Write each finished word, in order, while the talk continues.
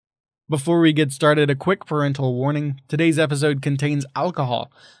Before we get started, a quick parental warning. Today's episode contains alcohol,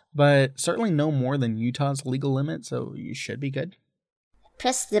 but certainly no more than Utah's legal limit, so you should be good.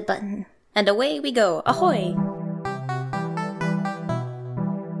 Press the button, and away we go. Ahoy!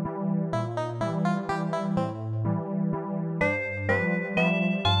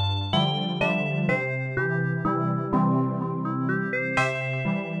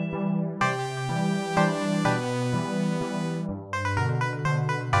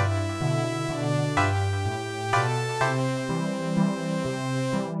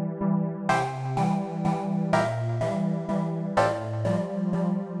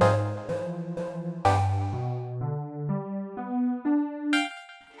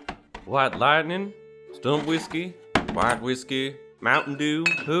 White Lightning, Stump Whiskey, White Whiskey, Mountain Dew,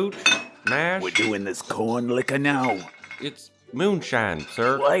 Hooch, Mash. We're doing this corn liquor now. It's moonshine,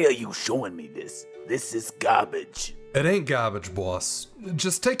 sir. Why are you showing me this? This is garbage. It ain't garbage, boss.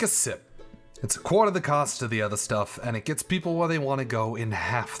 Just take a sip. It's a quarter the cost of the other stuff, and it gets people where they want to go in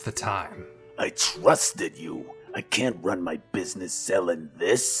half the time. I trusted you. I can't run my business selling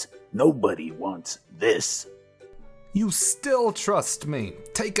this. Nobody wants this. You still trust me.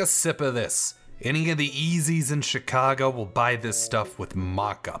 Take a sip of this. Any of the Easies in Chicago will buy this stuff with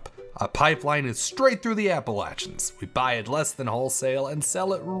markup. Our pipeline is straight through the Appalachians. We buy it less than wholesale and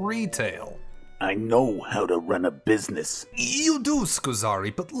sell it retail. I know how to run a business. You do,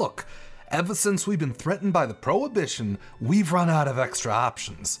 Scuzzari, but look, ever since we've been threatened by the Prohibition, we've run out of extra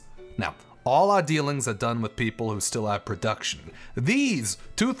options. Now, all our dealings are done with people who still have production. These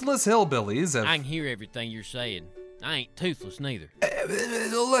toothless hillbillies have... I can hear everything you're saying. I ain't toothless neither.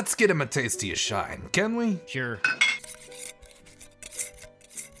 Let's get him a taste of your shine, can we? Sure.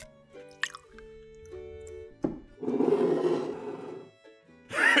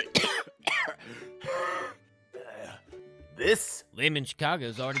 This? Them in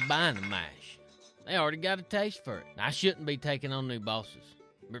Chicago's already buying the mash. They already got a taste for it. I shouldn't be taking on new bosses.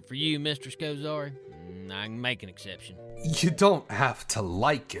 But for you, Mr. Scozzari, I can make an exception. You don't have to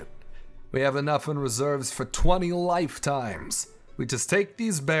like it. We have enough in reserves for 20 lifetimes. We just take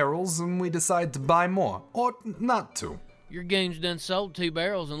these barrels and we decide to buy more, or not to. Your goons done sold 2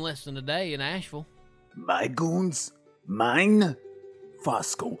 barrels in less than a day in Asheville. My goons? Mine?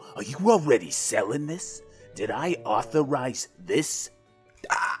 Fosco, are you already selling this? Did I authorize this?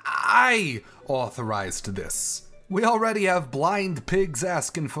 I authorized this. We already have blind pigs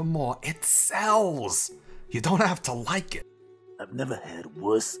asking for more. It sells. You don't have to like it. I've never had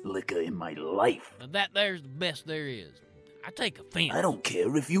worse liquor in my life. Now that there's the best there is. I take offense. I don't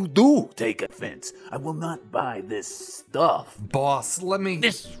care if you do take offense. I will not buy this stuff. Boss, let me...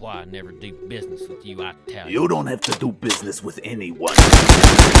 This is why I never do business with you, I tell you. You don't have to do business with anyone.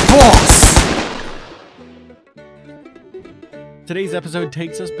 Boss! Today's episode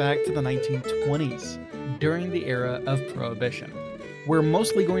takes us back to the 1920s, during the era of Prohibition. We're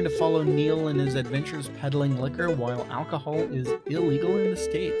mostly going to follow Neil in his adventures peddling liquor while alcohol is illegal in the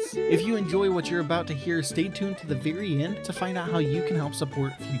States. If you enjoy what you're about to hear, stay tuned to the very end to find out how you can help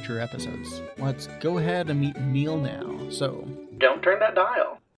support future episodes. Let's go ahead and meet Neil now, so don't turn that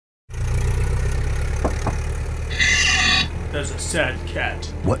dial. There's a sad cat.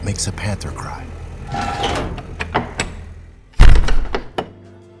 What makes a panther cry?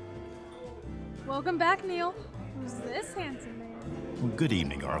 Welcome back, Neil. Who's this handsome man? Well, good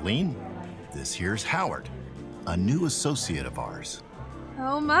evening, Arlene. This here's Howard, a new associate of ours.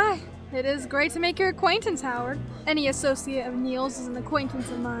 Oh my, it is great to make your acquaintance, Howard. Any associate of Neil's is an acquaintance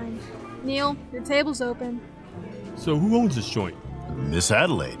of mine. Neil, your table's open. So who owns this joint? Miss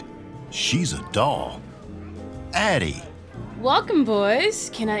Adelaide. She's a doll. Addie. Welcome, boys.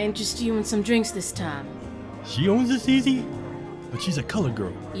 Can I interest you in some drinks this time? She owns this easy? But she's a color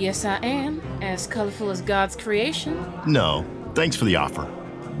girl. Yes, I am. As colorful as God's creation. No, thanks for the offer.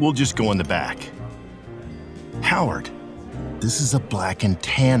 We'll just go in the back. Howard, this is a black and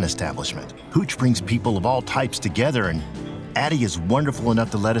tan establishment. Hooch brings people of all types together, and Addie is wonderful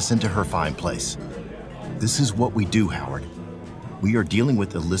enough to let us into her fine place. This is what we do, Howard. We are dealing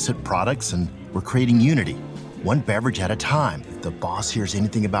with illicit products, and we're creating unity, one beverage at a time. If the boss hears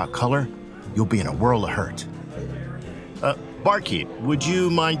anything about color, you'll be in a world of hurt. Barkeep, would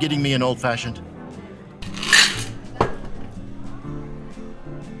you mind getting me an old-fashioned?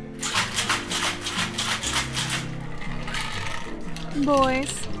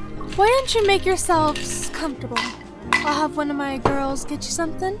 Boys, why don't you make yourselves comfortable? I'll have one of my girls get you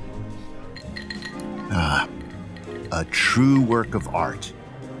something. A true work of art.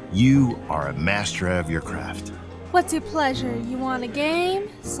 You are a master of your craft. What's your pleasure? You want a game?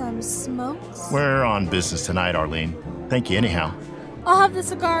 Some smokes? We're on business tonight, Arlene. Thank you anyhow. I'll have the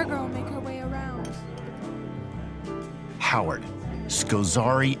cigar girl make her way around. Howard,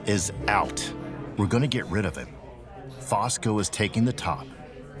 Scozzari is out. We're gonna get rid of him. Fosco is taking the top,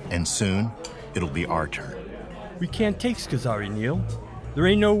 and soon it'll be our turn. We can't take Scozzari, Neil. There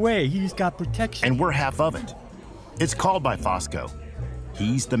ain't no way. He's got protection. And we're half of it. It's called by Fosco.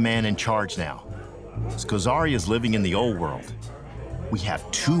 He's the man in charge now. Scozzari is living in the old world. We have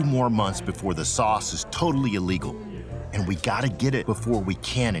 2 more months before the sauce is totally illegal, and we gotta get it before we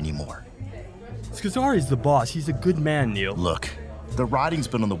can anymore. Scozzari's the boss. He's a good man, Neil. Look, the writing's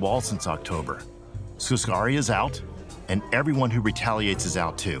been on the wall since October. Scozzari is out, and everyone who retaliates is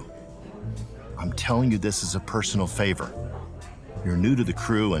out too. I'm telling you this as a personal favor. You're new to the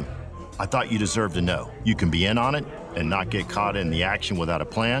crew, and I thought you deserved to know. You can be in on it and not get caught in the action without a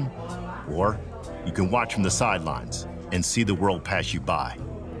plan, or you can watch from the sidelines and see the world pass you by.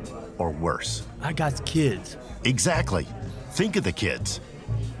 Or worse. I got kids. Exactly. Think of the kids.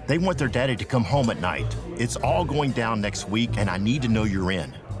 They want their daddy to come home at night. It's all going down next week, and I need to know you're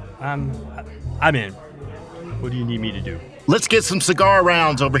in. I'm in. What do you need me to do? Let's get some cigar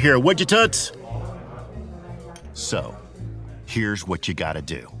rounds over here, would you, Toots? So, here's what you gotta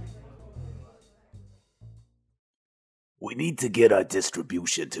do. We need to get our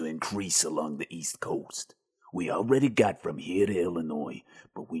distribution to increase along the East Coast. We already got from here to Illinois,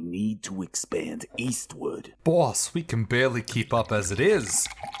 but we need to expand eastward. Boss, we can barely keep up as it is.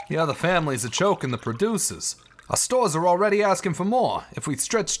 The other families are choking the producers. Our stores are already asking for more. If we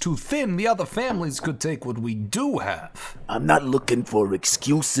stretch too thin, the other families could take what we do have. I'm not looking for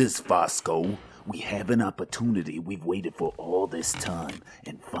excuses, Fosco. We have an opportunity we've waited for all this time,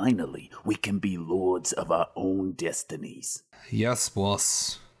 and finally, we can be lords of our own destinies. Yes,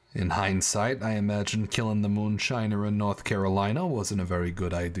 boss. In hindsight, I imagine killing the moonshiner in North Carolina wasn't a very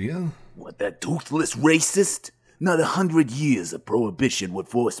good idea. What, that toothless racist? Not 100 years of prohibition would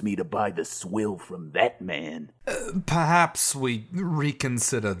force me to buy the swill from that man. Perhaps we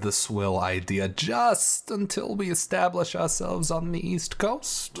reconsider the swill idea just until we establish ourselves on the East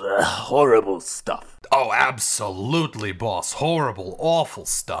Coast. Horrible stuff. Oh, absolutely, boss. Horrible, awful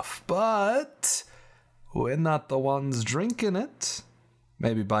stuff. But we're not the ones drinking it.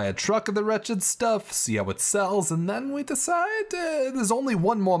 Maybe buy a truck of the wretched stuff, see how it sells, and then we decide there's only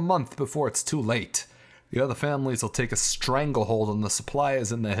 1 more month before it's too late. The other families will take a stranglehold on the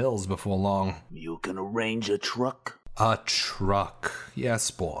suppliers in the hills before long. You can arrange a truck? A truck.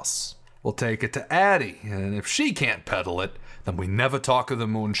 Yes, boss. We'll take it to Addie, and if she can't peddle it, then we never talk of the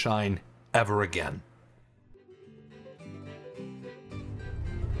moonshine ever again.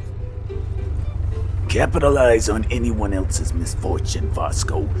 Capitalize on anyone else's misfortune,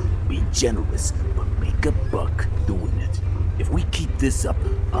 Fosco. Be generous, but make a buck doing it. If we keep this up,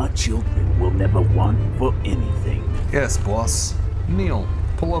 our children will never want for anything. Yes, boss. Neil,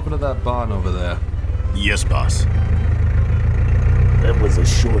 pull over to that barn over there. Yes, boss. That was a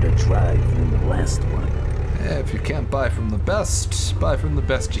shorter drive than the last one. If you can't buy from the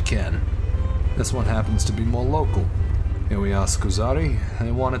best you can. This one happens to be more local. Here we are, Scozzari.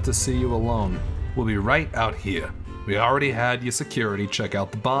 I wanted to see you alone. We'll be right out here. We already had your security check out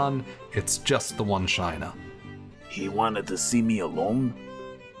the barn. It's just the one shiner. He wanted to see me alone?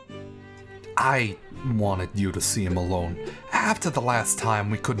 I wanted you to see him alone. After the last time,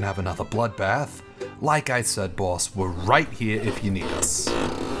 we couldn't have another bloodbath. Like I said, boss, we're right here if you need us.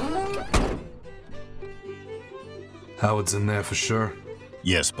 Howard's in there for sure?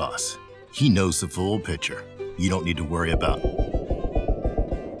 Yes, boss. He knows the full picture. You don't need to worry about...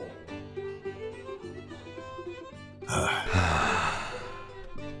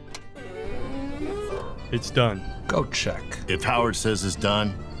 It's done. Go check. If Howard says it's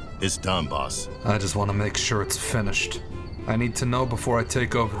done, boss. I just want to make sure it's finished. I need to know before I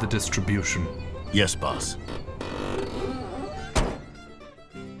take over the distribution. Yes, boss.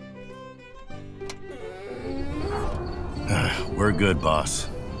 We're good, boss.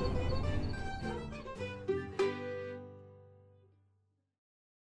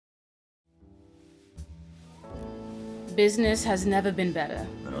 Business has never been better.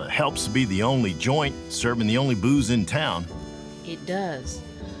 Helps to be the only joint serving the only booze in town. It does.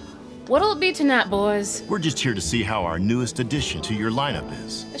 What'll it be tonight, boys? We're just here to see how our newest addition to your lineup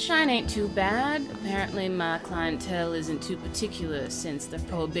is. The shine ain't too bad. Apparently my clientele isn't too particular since the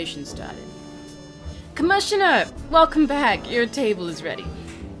prohibition started. Commissioner, welcome back. Your table is ready.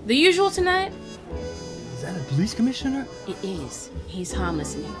 The usual tonight? Is that a police commissioner? It is. He's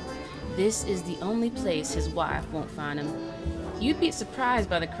harmless in here. This is the only place his wife won't find him. You'd be surprised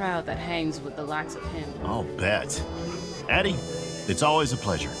by the crowd that hangs with the likes of him. I'll bet. Addie, it's always a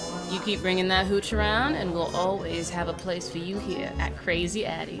pleasure. You keep bringing that hooch around, and we'll always have a place for you here at Crazy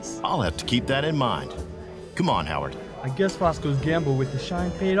Addie's. I'll have to keep that in mind. Come on, Howard. I guess Fosco's gamble with the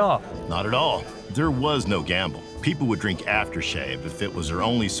shine paid off. Not at all. There was no gamble. People would drink aftershave if it was their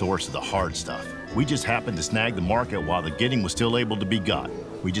only source of the hard stuff. We just happened to snag the market while the getting was still able to be got.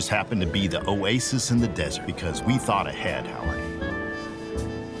 We just happened to be the oasis in the desert because we thought ahead, Howard.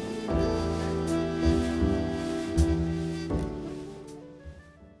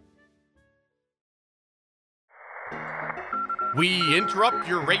 We interrupt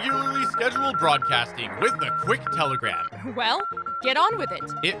your regularly scheduled broadcasting with a quick telegram. Well, get on with it.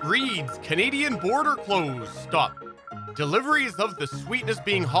 It reads, Canadian border closed, stop. Deliveries of the sweetness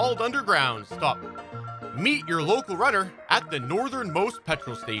being hauled underground, stop. Meet your local runner at the northernmost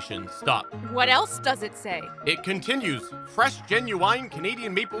petrol station, stop. What else does it say? It continues, fresh genuine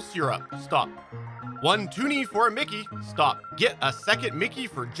Canadian maple syrup, stop. 1 toonie for a Mickey, stop. Get a second Mickey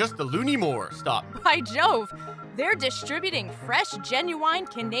for just a loony more, stop. By Jove, they're distributing fresh, genuine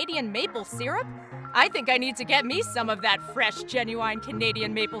Canadian maple syrup? I think I need to get me some of that fresh, genuine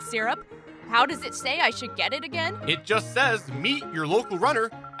Canadian maple syrup. How does it say I should get it again? It just says, meet your local runner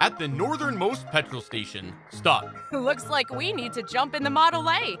at the northernmost petrol station, stop. Looks like we need to jump in the Model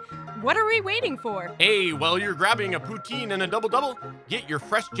A. What are we waiting for? Hey, while you're grabbing a poutine and a double-double, get your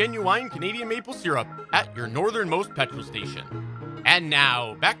fresh, genuine Canadian maple syrup at your northernmost petrol station. And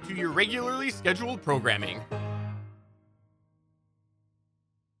now, back to your regularly scheduled programming.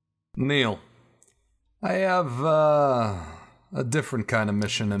 Neil, I have, a different kind of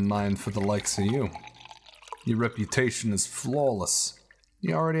mission in mind for the likes of you. Your reputation is flawless.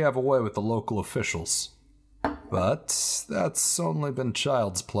 You already have a way with the local officials. But that's only been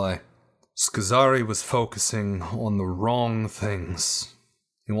child's play. Scazzari was focusing on the wrong things.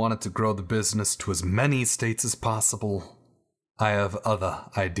 He wanted to grow the business to as many states as possible. I have other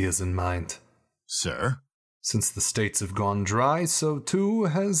ideas in mind. Sir? Since the states have gone dry, so too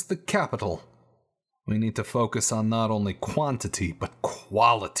has the capital. We need to focus on not only quantity, but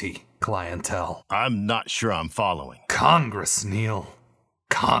quality clientele. I'm not sure I'm following. Congress, Neil.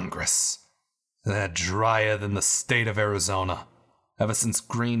 Congress. They're drier than the state of Arizona. Ever since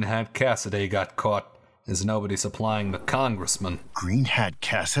Green Hat Cassidy got caught, there's nobody supplying the congressman. Green Hat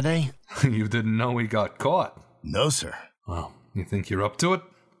Cassidy? You didn't know he got caught? No, sir. Well, you think you're up to it?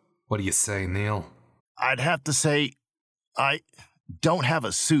 What do you say, Neil? I'd have to say, I don't have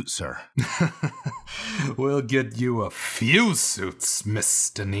a suit, sir. We'll get you a few suits,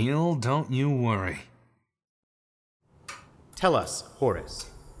 Mr. Neil. Don't you worry. Tell us, Horace,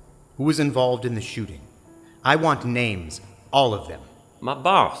 who was involved in the shooting? I want names, all of them. My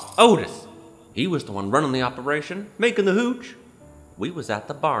boss, Otis. He was the one running the operation, making the hooch. We was at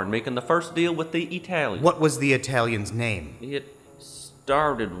the barn making the first deal with the Italian. What was the Italian's name? It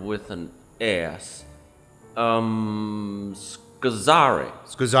started with an S. Scazzari.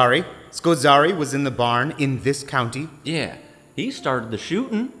 Scazzari? Scazzari was in the barn in this county? Yeah, he started the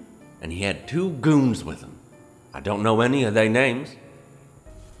shooting, and he had 2 goons with him. I don't know any of their names.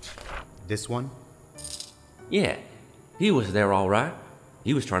 This one? Yeah, he was there all right.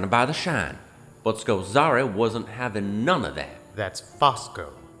 He was trying to buy the shine, but Scazzari wasn't having none of that. That's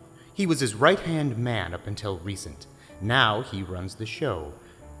Fosco. He was his right-hand man up until recent. Now he runs the show,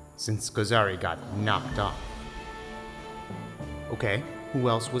 since Scazzari got knocked off. Okay, who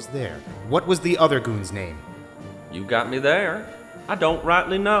else was there? What was the other goon's name? You got me there. I don't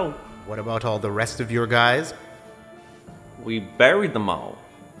rightly know. What about all the rest of your guys? We buried them all.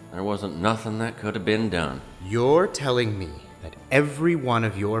 There wasn't nothing that could have been done. You're telling me that every one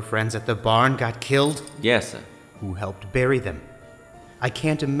of your friends at the barn got killed? Yes, sir. Who helped bury them? I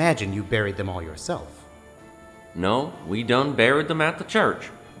can't imagine you buried them all yourself. No, we done buried them at the church.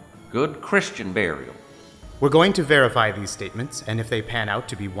 Good Christian burial. We're going to verify these statements, and if they pan out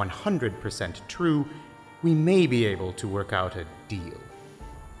to be 100% true, we may be able to work out a deal.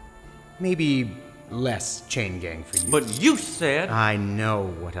 Maybe less chain gang for you. But you said... I know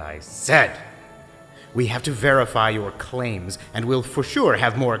what I said. We have to verify your claims, and we'll for sure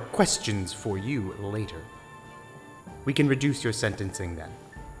have more questions for you later. We can reduce your sentencing then.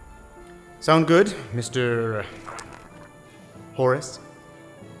 Sound good, Mr. Horace?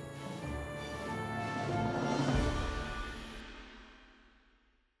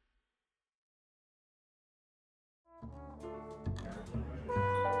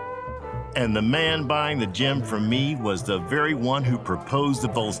 And the man buying the gem from me was the very one who proposed the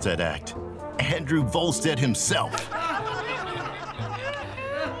Volstead Act. Andrew Volstead himself.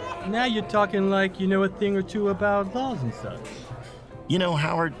 Now you're talking like you know a thing or two about laws and such. You know,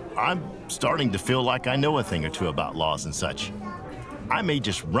 Howard, I'm starting to feel like I know a thing or two about laws and such. I may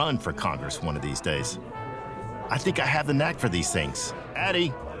just run for Congress one of these days. I think I have the knack for these things.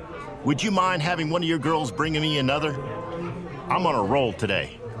 Addie, would you mind having one of your girls bringing me another? I'm on a roll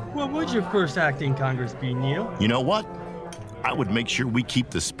today. What would your first act in Congress be, Neil? You know what? I would make sure we keep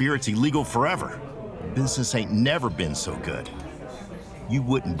the spirits illegal forever. Business ain't never been so good. You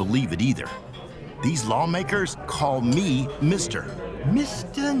wouldn't believe it either. These lawmakers call me Mr.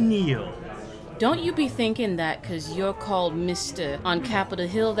 Mr. Neil. Don't you be thinking that because you're called Mr. on Capitol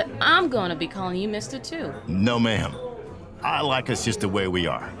Hill that I'm gonna be calling you Mr. too. No, ma'am. I like us just the way we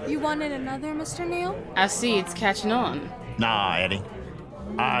are. You wanted another, Mr. Neil? I see it's catching on. Nah, Eddie.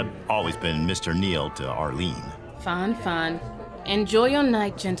 I've always been Mr. Neil to Arlene. Fine, fine. Enjoy your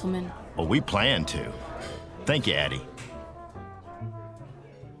night, gentlemen. Well, we plan to. Thank you, Addie.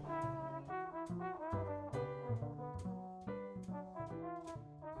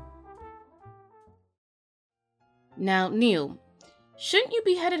 Now, Neil, shouldn't you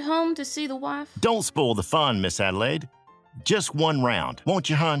be headed home to see the wife? Don't spoil the fun, Miss Adelaide. Just one round, won't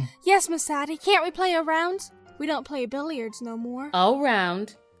you, hun? Yes, Miss Addie. Can't we play a round? We don't play billiards no more. All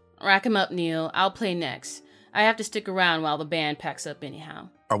round. Rack 'em up, Neil. I'll play next. I have to stick around while the band packs up anyhow.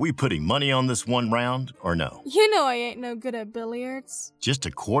 Are we putting money on this one round, or no? You know I ain't no good at billiards. Just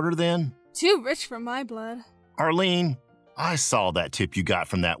a quarter, then? Too rich for my blood. Arlene, I saw that tip you got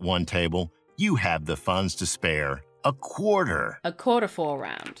from that one table. You have the funds to spare. A quarter. A quarter for a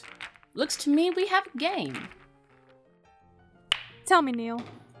round. Looks to me we have a game. Tell me, Neil,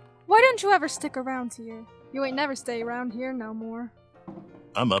 why don't you ever stick around here? You ain't never stay around here no more.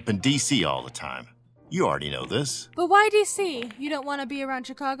 I'm up in D.C. all the time. You already know this. But why D.C.? You don't want to be around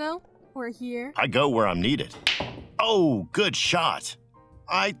Chicago? Or here? I go where I'm needed. Oh, good shot.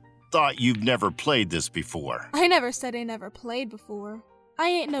 I thought you've never played this before. I never said I never played before. I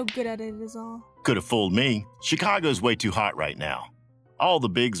ain't no good at it is all. Could have fooled me. Chicago's way too hot right now. All the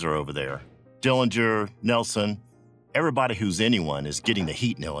bigs are over there. Dillinger, Nelson, everybody who's anyone is getting the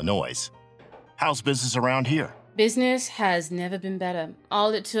heat in Illinois. How's business around here? Business has never been better.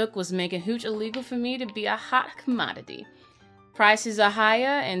 All it took was making hooch illegal for me to be a hot commodity. Prices are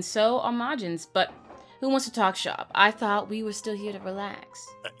higher and so are margins, but who wants to talk shop? I thought we were still here to relax.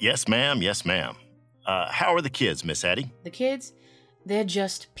 Yes, ma'am. Yes, ma'am. How are the kids, Miss Addie? The kids? They're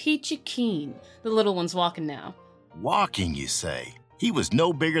just peachy keen. The little one's walking now. Walking, you say? He was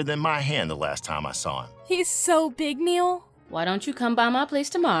no bigger than my hand the last time I saw him. He's so big, Neil. Why don't you come by my place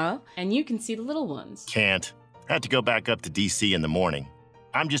tomorrow and you can see the little ones? Can't. Had to go back up to D.C. in the morning.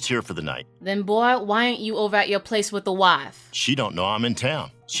 I'm just here for the night. Then, boy, why ain't you over at your place with the wife? She don't know I'm in town.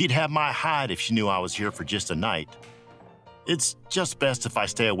 She'd have my hide if she knew I was here for just a night. It's just best if I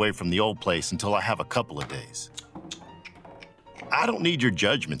stay away from the old place until I have a couple of days. I don't need your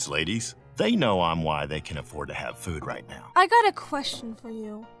judgments, ladies. They know I'm why they can afford to have food right now. I got a question for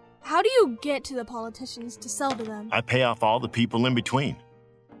you. How do you get to the politicians to sell to them? I pay off all the people in between.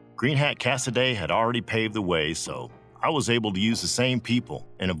 Green Hat Cassidy had already paved the way, so I was able to use the same people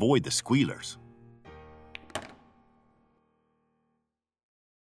and avoid the squealers.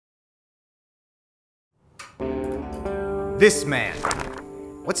 This man.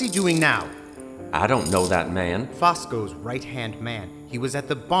 What's he doing now? I don't know that man. Fosco's right-hand man. He was at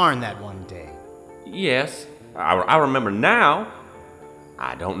the barn that one day. Yes, I remember now.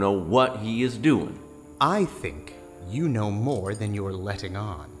 I don't know what he is doing. I think you know more than you're letting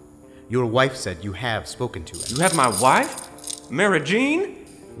on. Your wife said you have spoken to him. You have my wife? Mary Jean?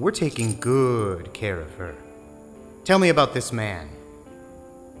 We're taking good care of her. Tell me about this man.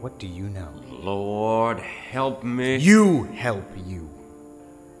 What do you know? Lord, help me. You help you.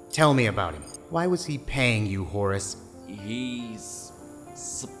 Tell me about him. Why was he paying you, Horace? He's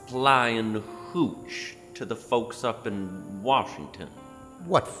supplying hooch to the folks up in Washington.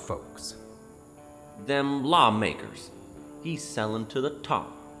 What folks? Them lawmakers. He's selling to the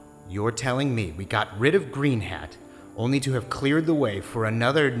top. You're telling me we got rid of Green Hat only to have cleared the way for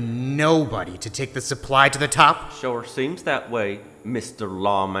another nobody to take the supply to the top? Sure seems that way, Mr.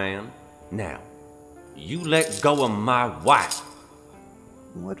 Lawman. Now, you let go of my wife.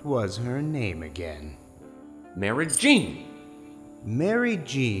 What was her name again? Mary Jean. Mary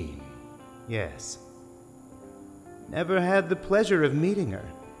Jean. Yes. Never had the pleasure of meeting her.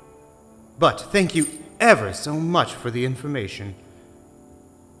 But thank you ever so much for the information.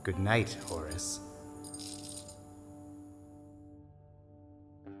 Good night, Horace.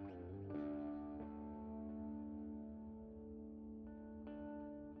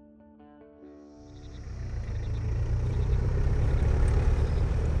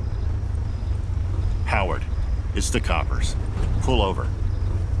 Howard, it's the coppers. Pull over.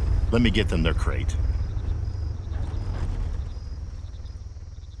 Let me get them their crate.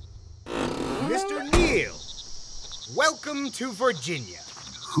 Welcome to Virginia.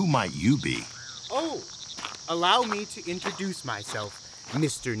 Who might you be? Oh, allow me to introduce myself,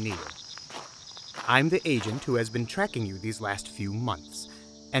 Mr. Neal. I'm the agent who has been tracking you these last few months,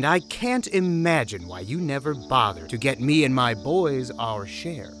 and I can't imagine why you never bothered to get me and my boys our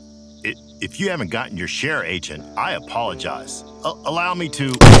share. If you haven't gotten your share, Agent, I apologize. Allow me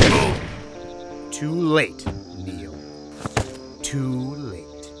to... Too late, Neal. Too late.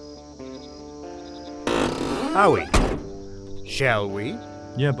 Howie, shall we?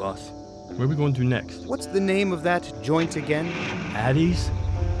 Yeah, boss. Where are we going to next? What's the name of that joint again? Addie's?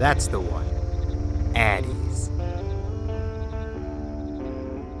 That's the one. Addie's.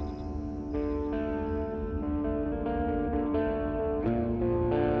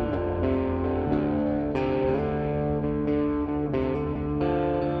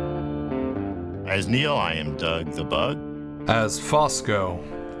 As Neil, I am Doug the Bug. As Fosco,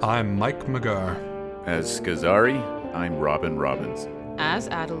 I'm Mike McGarr. As Scazzari, I'm Robin Robbins. As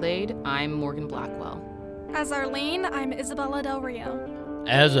Adelaide, I'm Morgan Blackwell. As Arlene, I'm Isabella Del Rio.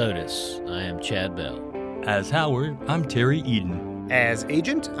 As Otis, I am Chad Bell. As Howard, I'm Terry Eden. As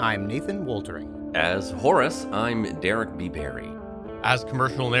Agent, I'm Nathan Woltering. As Horace, I'm Derek B. Berry. As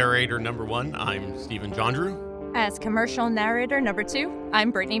commercial narrator number 1, I'm Stephen Jondrew. As commercial narrator number 2,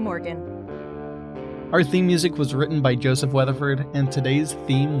 I'm Brittany Morgan. Our theme music was written by Joseph Weatherford, and today's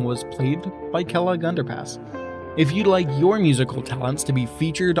theme was played by Kellogg Underpass. If you'd like your musical talents to be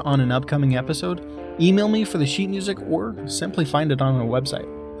featured on an upcoming episode, email me for the sheet music or simply find it on our website.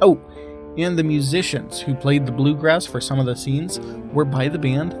 Oh, and the musicians who played the bluegrass for some of the scenes were by the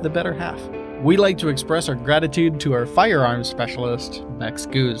band The Better Half. We'd like to express our gratitude to our firearms specialist, Bex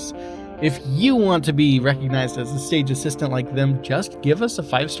Goose. If you want to be recognized as a stage assistant like them, just give us a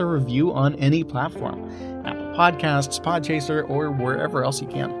 5-star review on any platform, Apple Podcasts, Podchaser, or wherever else you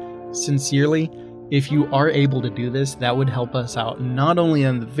can. Sincerely, if you are able to do this, that would help us out not only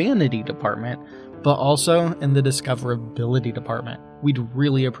in the vanity department, but also in the discoverability department. We'd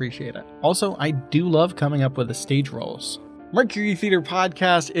really appreciate it. Also, I do love coming up with the stage roles. Mercury Theater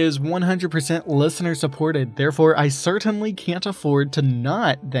Podcast is 100% listener supported, therefore I certainly can't afford to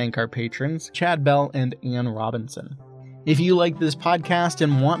not thank our patrons, Chad Bell and Ann Robinson. If you like this podcast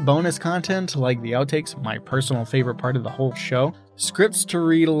and want bonus content like the outtakes, my personal favorite part of the whole show, scripts to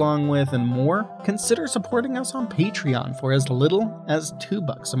read along with, and more, consider supporting us on Patreon for as little as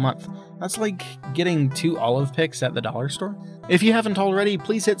 $2 a month. That's like getting 2 olive picks at the dollar store. If you haven't already,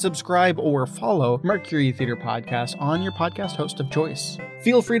 please hit subscribe or follow Mercury Theater Podcast on your podcast host of choice.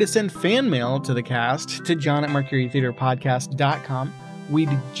 Feel free to send fan mail to the cast to john@mercurytheaterpodcast.com.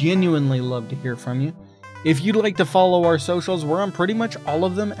 We'd genuinely love to hear from you. If you'd like to follow our socials, we're on pretty much all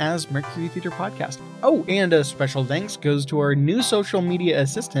of them as Mercury Theater Podcast. Oh, and a special thanks goes to our new social media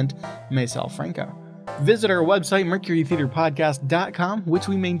assistant, Maisel Franco. Visit our website, mercurytheaterpodcast.com, which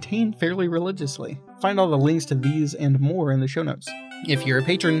we maintain fairly religiously. Find all the links to these and more in the show notes. If you're a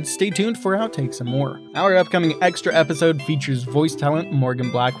patron, stay tuned for outtakes and more. Our upcoming extra episode features voice talent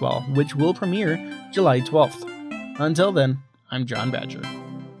Morgan Blackwell, which will premiere July 12th. Until then, I'm John Badger.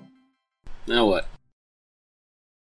 Now what?